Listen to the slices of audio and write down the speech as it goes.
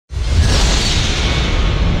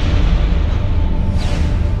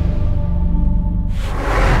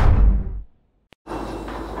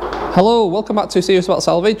Hello, welcome back to Serious About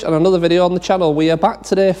Salvage and another video on the channel. We are back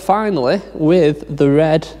today finally with the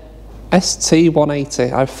red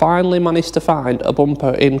ST180. I finally managed to find a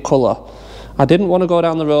bumper in colour. I didn't want to go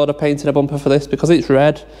down the road of painting a bumper for this because it's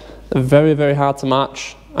red, very hard to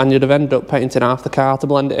match, and you'd have ended up painting half the car to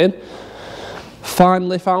blend it in.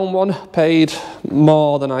 Finally found one, paid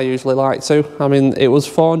more than I usually like to. I mean, it was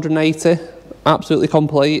 480, absolutely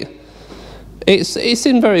complete. It's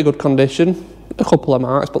in very good condition. A couple of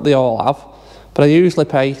marks, but they all have. But I usually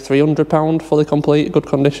pay £300 fully complete, good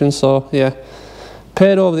condition, so yeah.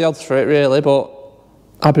 Paid over the odds for it really, but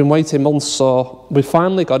I've been waiting months, so we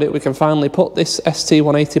finally got it. We can finally put this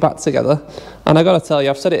ST180 back together. And I gotta tell you,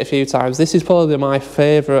 I've said it a few times, this is probably my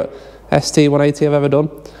favourite ST180 I've ever done.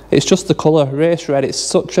 It's just the colour, race red. It's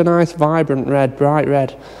such a nice, vibrant red, bright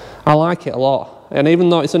red. I like it a lot. And even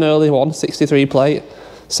though it's an early one, 63 plate,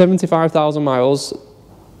 75,000 miles,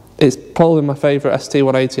 it's probably my favourite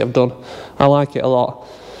ST180 I've done. I like it a lot.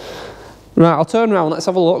 Right, I'll turn around, let's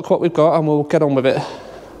have a look what we've got and we'll get on with it.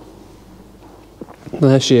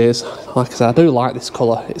 There she is. Like I said, I do like this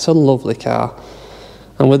colour. It's a lovely car.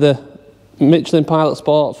 And with the Michelin Pilot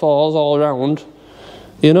Sport 4s all around,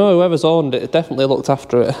 you know whoever's owned it definitely looked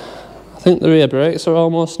after it. I think the rear brakes are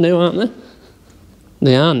almost new, aren't they?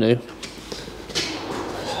 They are new.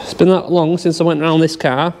 It's been that long since I went around this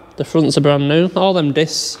car. The fronts are brand new. All them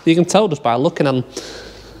discs, you can tell just by looking at them.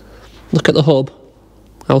 Look at the hub,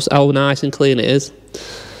 how nice and clean it is.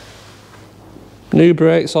 New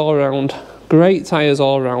brakes all around, great tyres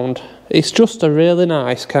all around. It's just a really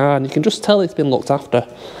nice car and you can just tell it's been looked after.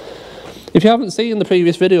 If you haven't seen the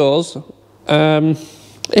previous videos,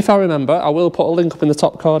 if I remember, I will put a link up in the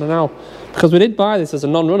top corner now, because we did buy this as a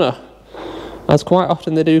non-runner, as quite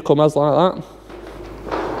often they do come as like that.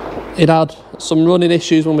 It had some running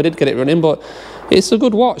issues when we did get it running, but it's a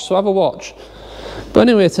good watch, so have a watch. But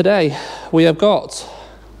anyway, today we have got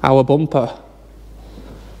our bumper.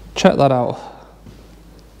 Check that out.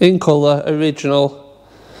 In colour, original.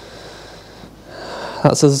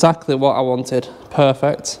 That's exactly what I wanted.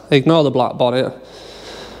 Perfect. Ignore the black bonnet.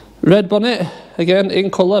 Red bonnet, again, in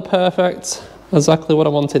colour, perfect. Exactly what I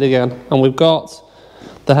wanted again. And we've got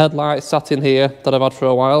the headlights sat in here that I've had for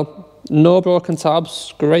a while. No broken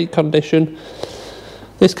tabs, great condition.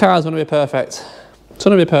 This car is going to be perfect. It's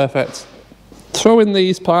going to be perfect. Throwing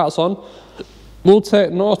these parts on will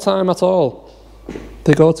take no time at all.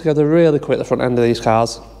 They go together really quick, the front end of these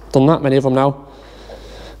cars. Done that many of them now.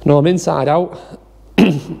 Know them inside out.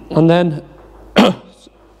 And then,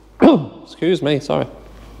 excuse me, sorry.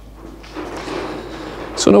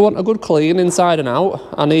 It's going to want a good clean inside and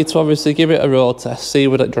out. I need to obviously give it a road test, see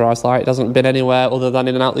what it drives like. It hasn't been anywhere other than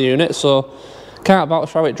in and out the unit, so can't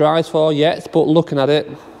vouch how it drives for yet, but looking at it,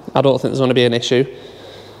 I don't think there's going to be an issue.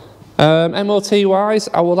 MOT wise,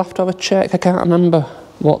 I will have to have a check. I can't remember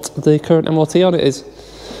what the current MOT on it is,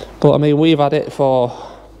 but I mean, we've had it for,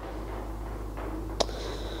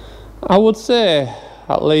 I would say,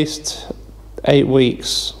 at least 8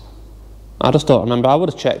 weeks. I just don't remember. I would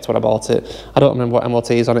have checked when I bought it. I don't remember what MOT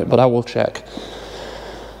is on it, but I will check.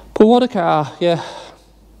 But what a car, yeah.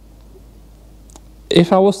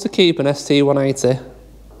 If I was to keep an ST180,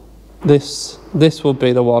 this would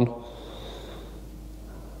be the one.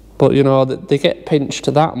 But you know, they get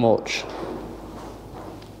pinched that much.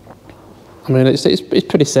 I mean, it's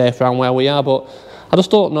pretty safe around where we are, but I just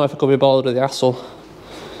don't know if I could be bothered with the hassle.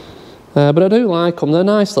 But I do like them. They're a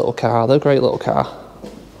nice little car. They're a great little car.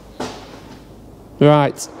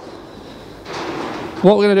 Right,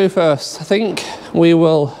 what we're going to do first, I think we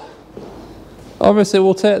will, obviously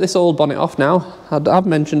we'll take this old bonnet off now. I've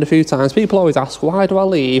mentioned a few times, people always ask, why do I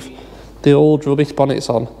leave the old rubbish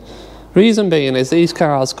bonnets on? Reason being is these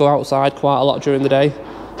cars go outside quite a lot during the day,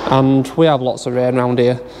 and we have lots of rain around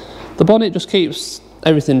here. The bonnet just keeps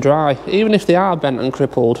everything dry, even if they are bent and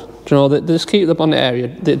crippled. You know, they just keep the bonnet area,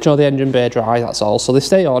 you know, the engine bay dry, that's all. So they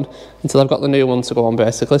stay on until I've got the new one to go on,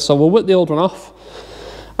 basically. So we'll whip the old one off.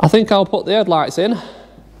 I think I'll put the headlights in.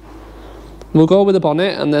 We'll go with the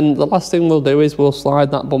bonnet, and then the last thing we'll do is we'll slide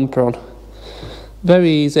that bumper on. Very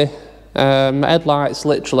easy. Headlights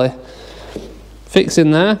literally fix in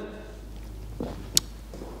there.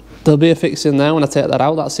 There'll be a fix in there when I take that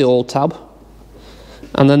out. That's the old tab.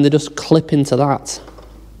 And then they just clip into that.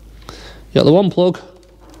 You got the one plug.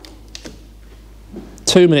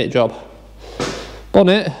 2-minute job.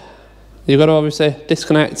 Bonnet, you've got to obviously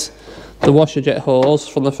disconnect the washer jet hose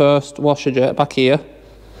from the first washer jet back here.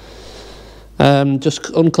 Just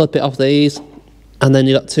unclip it off these, and then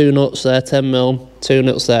you've got 2 nuts there, 10mm, 2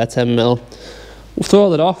 nuts there, 10mm. We'll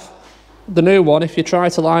throw that off. The new one, if you try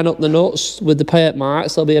to line up the nuts with the paint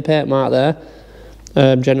marks, there'll be a paint mark there.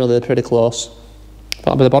 Generally they're pretty close.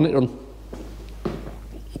 That'll be the bonnet run.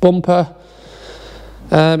 Bumper,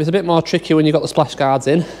 it's a bit more tricky when you've got the splash guards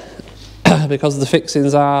in because the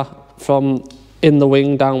fixings are from in the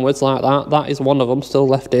wing downwards like that. That is one of them still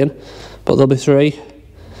left in, but there'll be 3.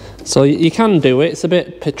 So you can do it. It's a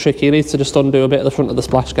bit tricky. You need to just undo a bit of the front of the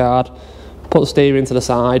splash guard, put the steering to the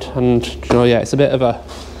side, and you know, yeah, it's a bit of a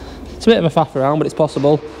faff around, but it's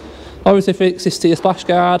possible. Obviously fix this to your splash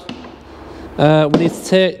guard. We need to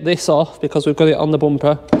take this off because we've got it on the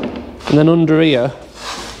bumper, and then under here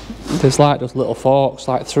there's like just little forks,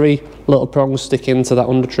 like 3 little prongs stick into that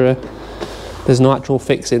under tray. There's no actual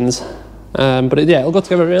fixings, but yeah, it'll go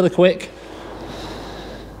together really quick.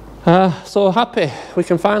 So happy we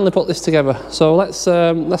can finally put this together. So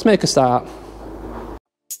let's make a start.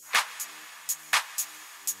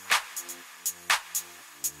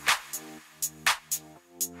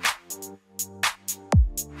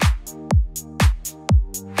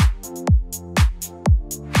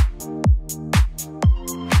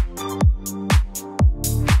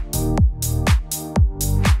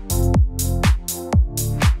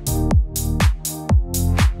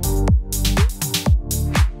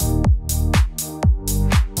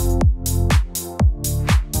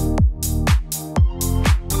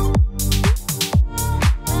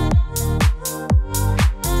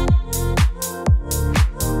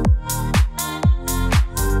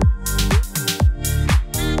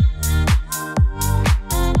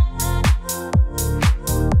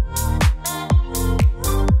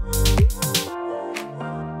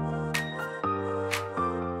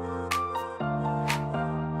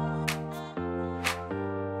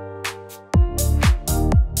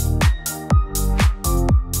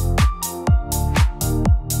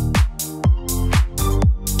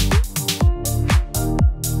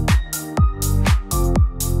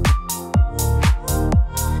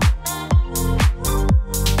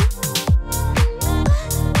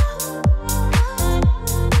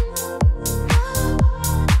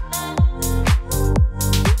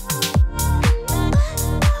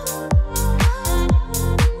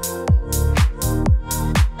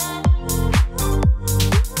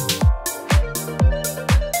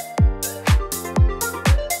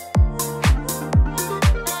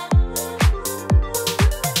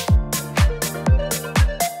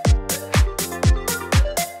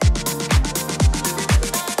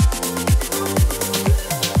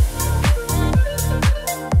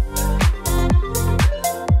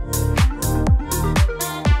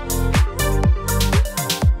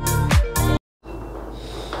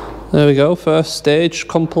 There we go, first stage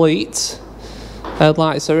complete.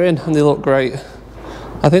 Headlights are in and they look great.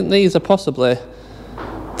 I think these are possibly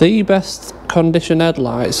the best condition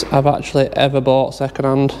headlights I've actually ever bought second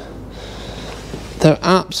hand. They're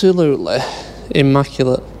absolutely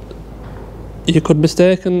immaculate. You could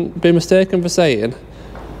be mistaken for saying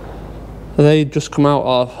they just come out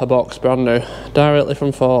of a box brand new, directly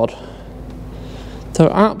from Ford. They're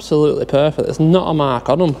absolutely perfect, there's not a mark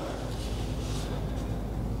on them.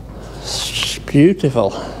 It's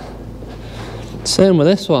beautiful. Same with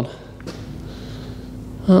this one.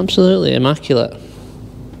 Absolutely immaculate.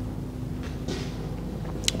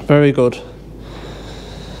 Very good.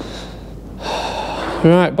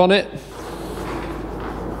 Right, bonnet.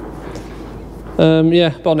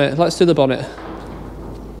 Yeah, bonnet. Let's do the bonnet.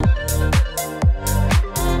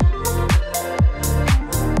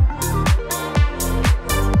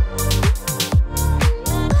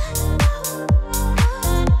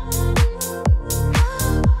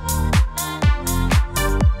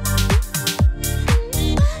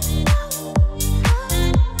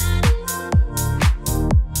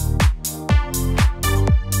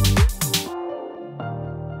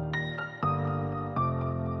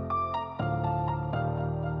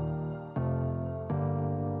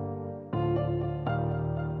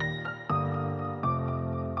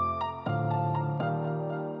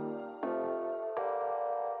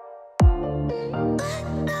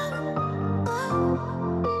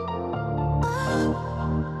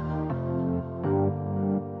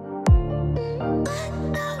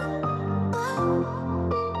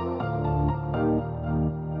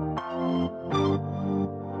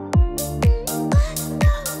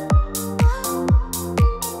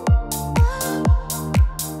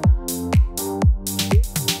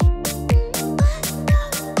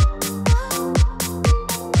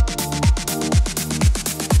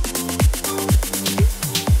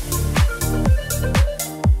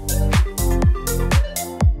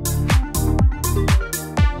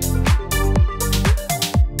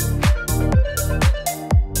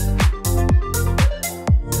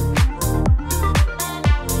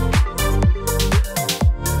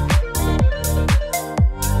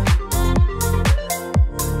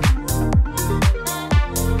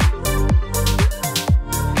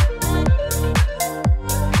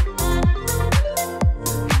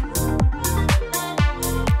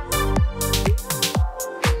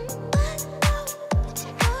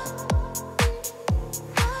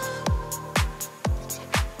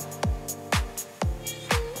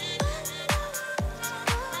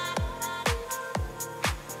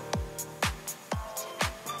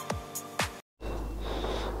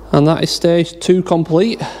 And that is stage 2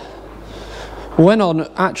 complete. Went on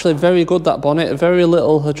actually very good, that bonnet, very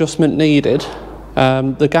little adjustment needed.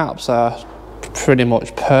 The gaps are pretty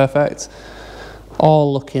much perfect.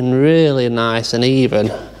 All looking really nice and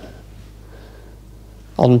even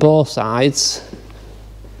on both sides.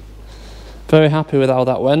 Very happy with how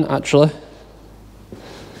that went actually.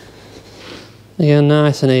 Again,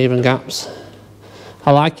 nice and even gaps.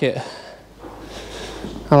 I like it.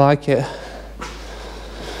 I like it.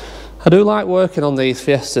 I do like working on these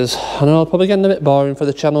Fiestas. I know I'm probably getting a bit boring for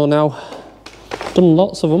the channel now. Done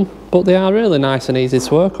lots of them, but they are really nice and easy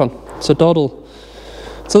to work on. It's a doddle.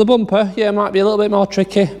 So the bumper, yeah, might be a little bit more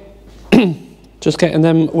tricky. Just getting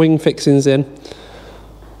them wing fixings in.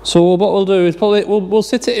 So what we'll do is probably we'll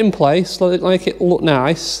sit it in place, like it look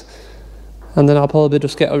nice, and then I'll probably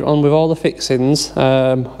just get on with all the fixings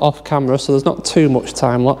off camera, so there's not too much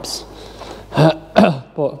time lapse.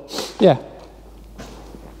 But yeah,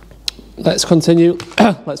 let's continue.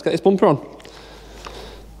 Let's get this bumper on.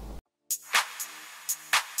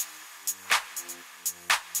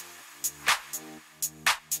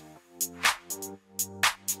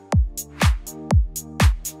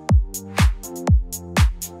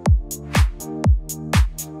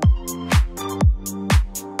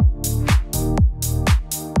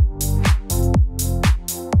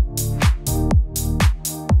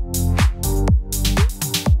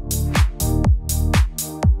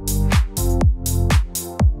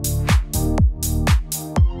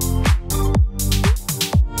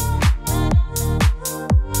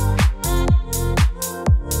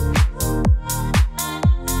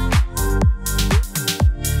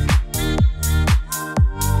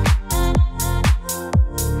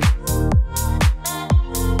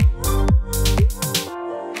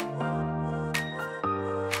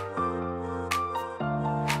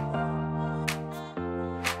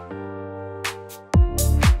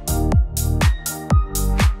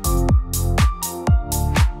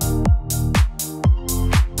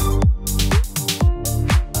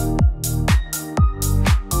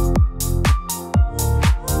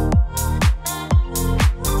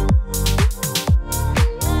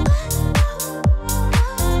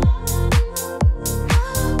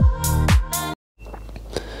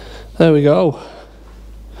 There we go.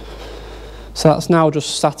 So that's now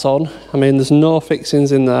just sat on. I mean, there's no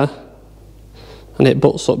fixings in there, and it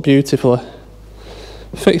butts up beautifully.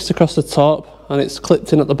 Fixed across the top, and it's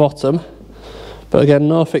clipped in at the bottom, but again,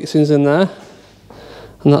 no fixings in there,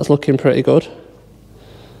 and that's looking pretty good.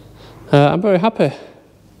 I'm very happy.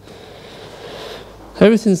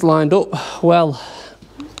 Everything's lined up well,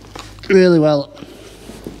 really well.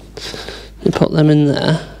 You put them in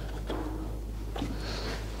there.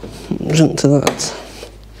 Jump to that.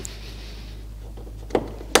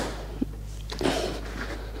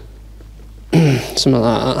 Something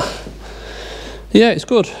like that. Yeah, it's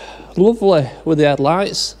good. Lovely with the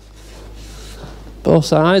headlights. Both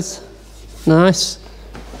sides. Nice.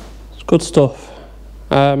 It's good stuff.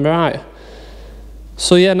 Right.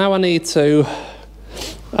 So yeah, now I'm going to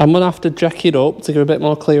have to jack it up to give a bit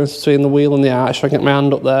more clearance between the wheel and the arch, so I can get my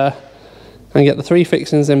hand up there and get the 3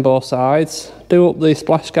 fixings in both sides. Do up the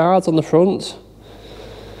splash guards on the front.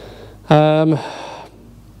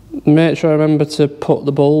 Make sure I remember to put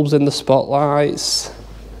the bulbs in the spotlights.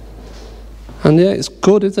 And yeah, it's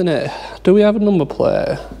good, isn't it? Do we have a number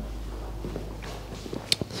plate?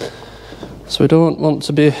 So we don't want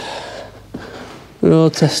to be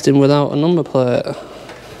road testing without a number plate.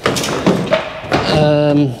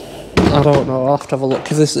 I don't know, I'll have to have a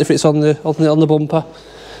look if it's on the bumper.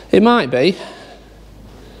 It might be,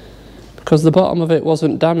 because the bottom of it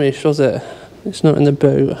wasn't damaged, was it? It's not in the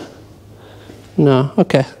boot. No,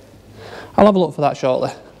 okay. I'll have a look for that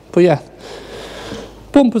shortly. But yeah,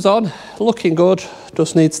 bumper's on, looking good.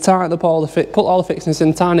 Just need to tighten up put all the fixings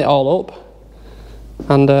in, tighten it all up.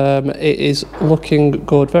 And it is looking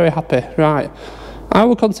good, very happy. Right, I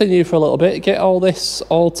will continue for a little bit, get all this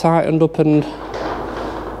all tightened up and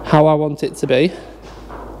how I want it to be.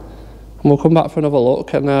 And we'll come back for another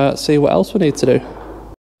look and see what else we need to do.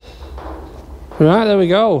 Right, there we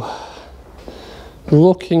go.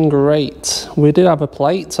 Looking great. We did have a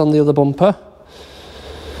plate on the other bumper.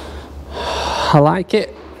 I like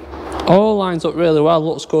it. All lines up really well,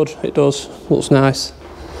 looks good, it does, looks nice.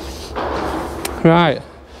 Right,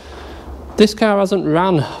 this car hasn't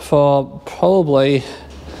ran for probably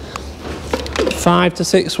 5 to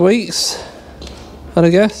 6 weeks,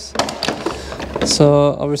 I'd guess.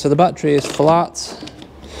 So obviously the battery is flat.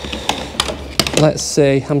 Let's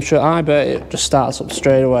see, I'm sure, I bet it just starts up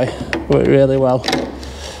straight away. Worked really well.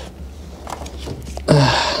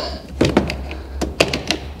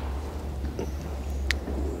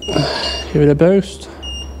 Give it a boost.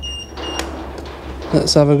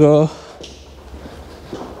 Let's have a go.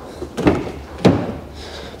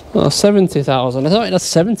 Oh, 70,000. I thought it had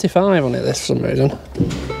 75 on it this for some reason.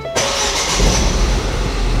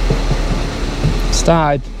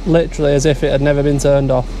 Started literally as if it had never been turned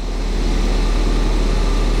off.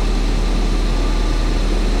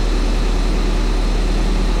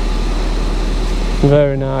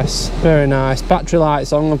 Very nice, very nice. Battery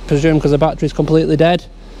light's on, I presume, because the battery's completely dead.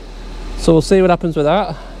 So we'll see what happens with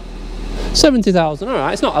that. 70,000,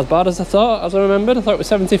 alright, it's not as bad as I thought, as I remembered. I thought it was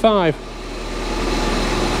 75.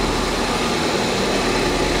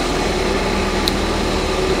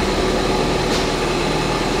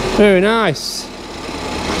 Very nice.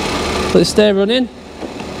 Will it stay running?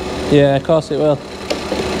 Yeah, of course it will.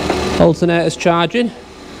 Alternator's charging.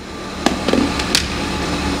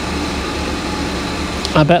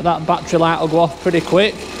 I bet that battery light will go off pretty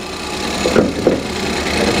quick.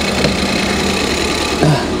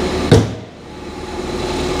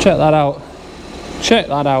 Check that out. Check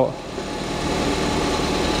that out.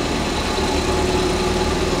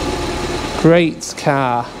 Great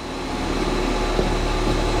car.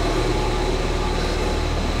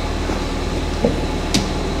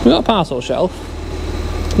 We got a parcel shelf?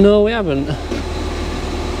 No, we haven't. I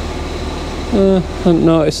hadn't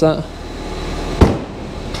noticed that.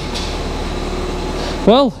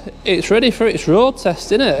 Well, it's ready for its road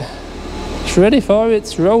test, isn't it? It's ready for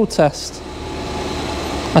its road test.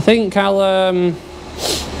 I think I'll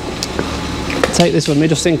take this with me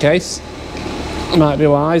just in case. It might be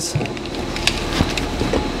wise.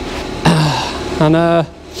 And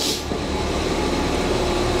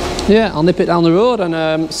yeah, I'll nip it down the road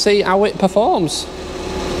and see how it performs.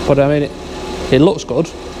 But I mean, it looks good.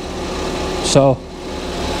 So,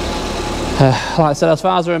 like I said, as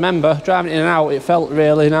far as I remember, driving in and out, it felt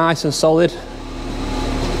really nice and solid.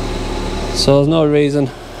 So there's no reason.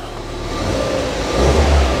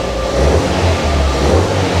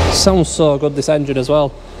 Sounds so good, this engine as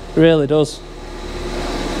well. It really does.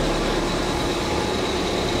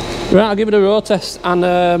 Right, I'll give it a road test and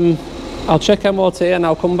I'll check MOT and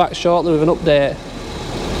I'll come back shortly with an update.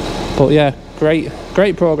 But yeah,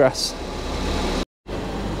 great progress.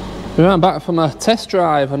 We went back from a test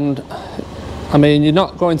drive and I mean, you're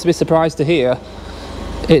not going to be surprised to hear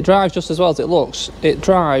it drives just as well as it looks. It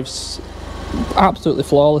drives absolutely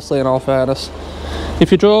flawlessly, in all fairness.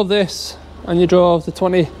 If you drove this and you drove the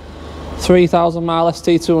 23,000 mile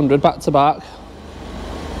ST200 back to back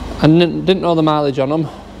and didn't know the mileage on them,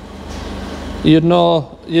 you'd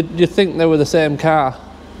think they were the same car.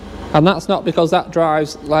 And that's not because that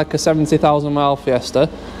drives like a 70,000 mile Fiesta,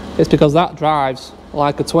 it's because that drives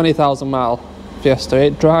like a 20,000 mile Fiesta.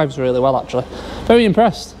 It drives really well, actually. Very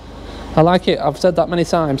impressed. I like it, I've said that many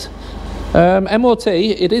times. MOT,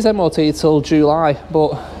 it is MOT till July,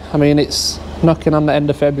 but I mean it's knocking on the end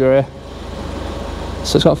of February,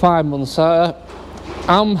 so it's got 5 months.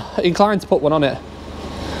 I'm inclined to put one on it,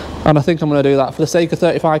 and I think I'm going to do that for the sake of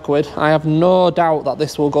 35 quid. I have no doubt that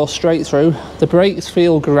this will go straight through. The brakes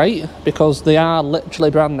feel great because they are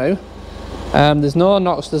literally brand new. There's no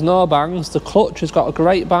knocks, there's no bangs. The clutch has got a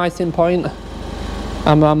great biting point.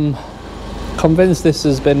 I'm convinced this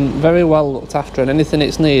has been very well looked after, and anything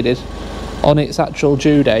it's needed on its actual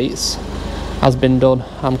due dates has been done.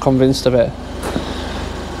 I'm convinced of it.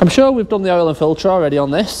 I'm sure we've done the oil and filter already on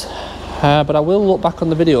this, but I will look back on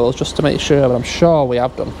the videos just to make sure, but I'm sure we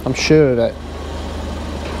have done. I'm sure of it.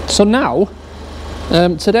 So now,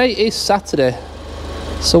 today is Saturday,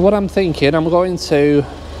 so what I'm thinking, I'm going to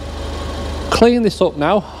clean this up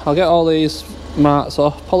now. I'll get all these marks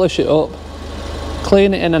off, polish it up,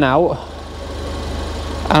 clean it in and out,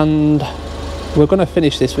 and we're going to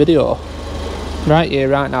finish this video right here,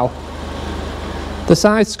 right now. The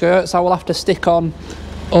side skirts I will have to stick on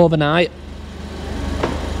overnight.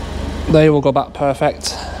 They will go back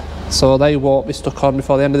perfect, so they won't be stuck on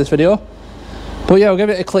before the end of this video. But yeah, we'll give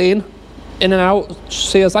it a clean in and out,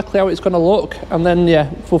 see exactly how it's going to look, and then yeah,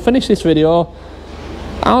 we'll finish this video.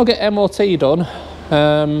 I'll get MOT done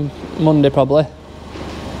Monday probably,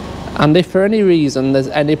 and if for any reason there's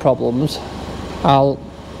any problems, I'll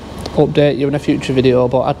update you in a future video,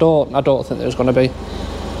 but I don't think there's going to be.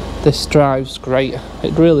 This drives great,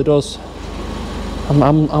 it really does. I'm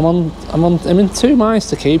in two minds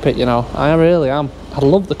to keep it, you know. I really am. I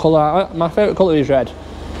love the colour. My favourite colour is red.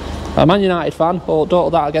 I'm a Man United fan, but don't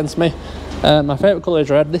hold that against me. My favourite colour is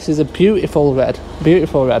red. This is a beautiful red.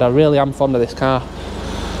 Beautiful red. I really am fond of this car.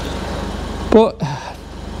 But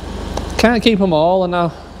can't keep them all, and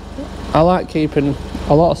I like keeping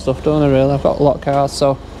a lot of stuff, don't I, really? I've got a lot of cars,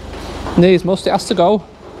 so needs must, it has to go.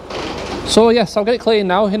 So yes, I'll get it clean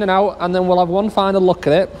now, in and out, and then we'll have one final look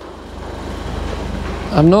at it.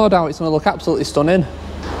 I've no doubt it's going to look absolutely stunning.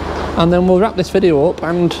 And then we'll wrap this video up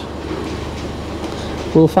and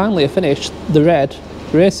we'll finally have finished the red,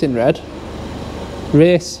 racing red,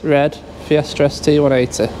 race red Fiesta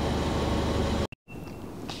ST180.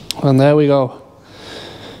 And there we go.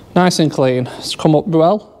 Nice and clean. It's come up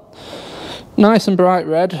well. Nice and bright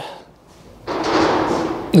red.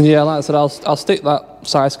 And yeah, like I said, I'll stick that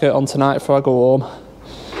side skirt on tonight before I go home.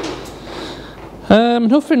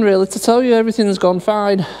 Nothing really to tell you, everything's gone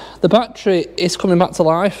fine. The battery is coming back to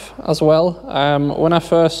life as well. When I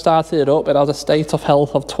first started it up, it had a state of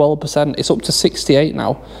health of 12%. It's up to 68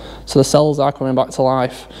 now. So the cells are coming back to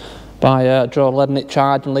life by letting it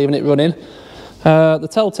charge and leaving it running. The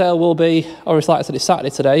telltale will be, obviously like I said, it's Saturday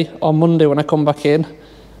today. On Monday when I come back in,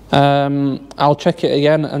 I'll check it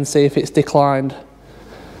again and see if it's declined.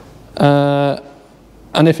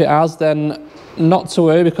 And if it has, then not to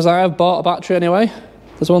worry, because I have bought a battery anyway.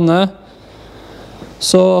 There's one there.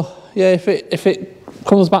 So yeah, if it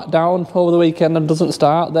comes back down over the weekend and doesn't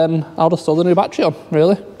start, then I'll just throw the new battery on,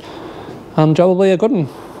 really. And probably a good one.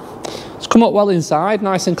 It's come up well inside,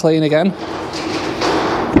 nice and clean again.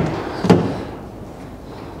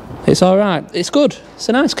 It's alright, it's good, it's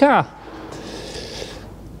a nice car.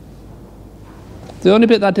 The only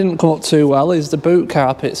bit that didn't come up too well is the boot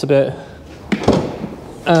carpet's a bit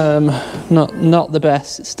not the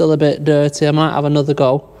best. It's still a bit dirty. I might have another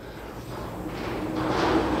go.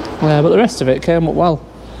 Yeah, but the rest of it came up well.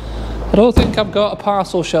 I don't think I've got a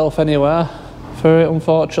parcel shelf anywhere for it,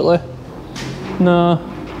 unfortunately. No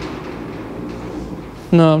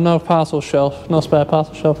parcel shelf, no spare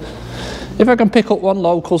parcel shelf. If I can pick up one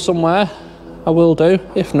local somewhere, I will do.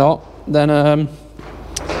 If not, then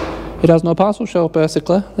it has no parcel shelf,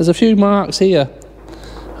 basically. There's a few marks here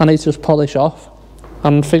I need to just polish off,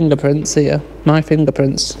 and fingerprints here, my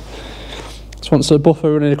fingerprints. Just once the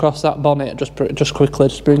buffer running across that bonnet, just quickly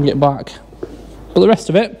bring it back. But the rest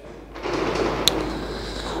of it,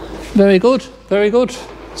 very good, very good.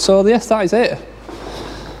 So yes, that is it.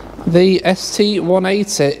 The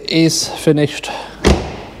ST180 is finished,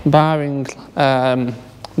 barring the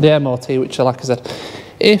MOT, which, like I said,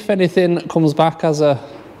 if anything comes back as a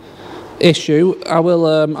issue, I will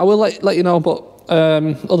let you know. But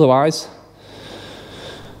otherwise,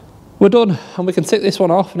 we're done, and we can tick this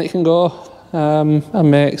one off, and it can go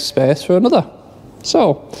and make space for another.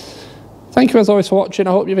 So, thank you as always for watching.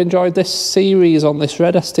 I hope you've enjoyed this series on this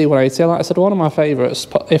red ST180. Like I said, one of my favourites,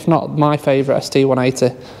 if not my favourite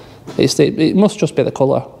ST180. It must just be the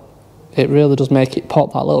colour. It really does make it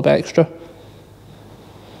pop that little bit extra.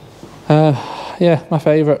 Yeah, my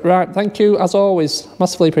favourite. Right, thank you as always.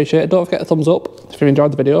 Massively appreciate it. Don't forget to thumbs up if you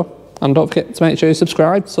enjoyed the video. And don't forget to make sure you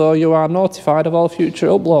subscribe so you are notified of all future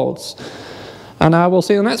uploads. And I will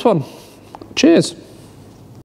see you in the next one. Cheers.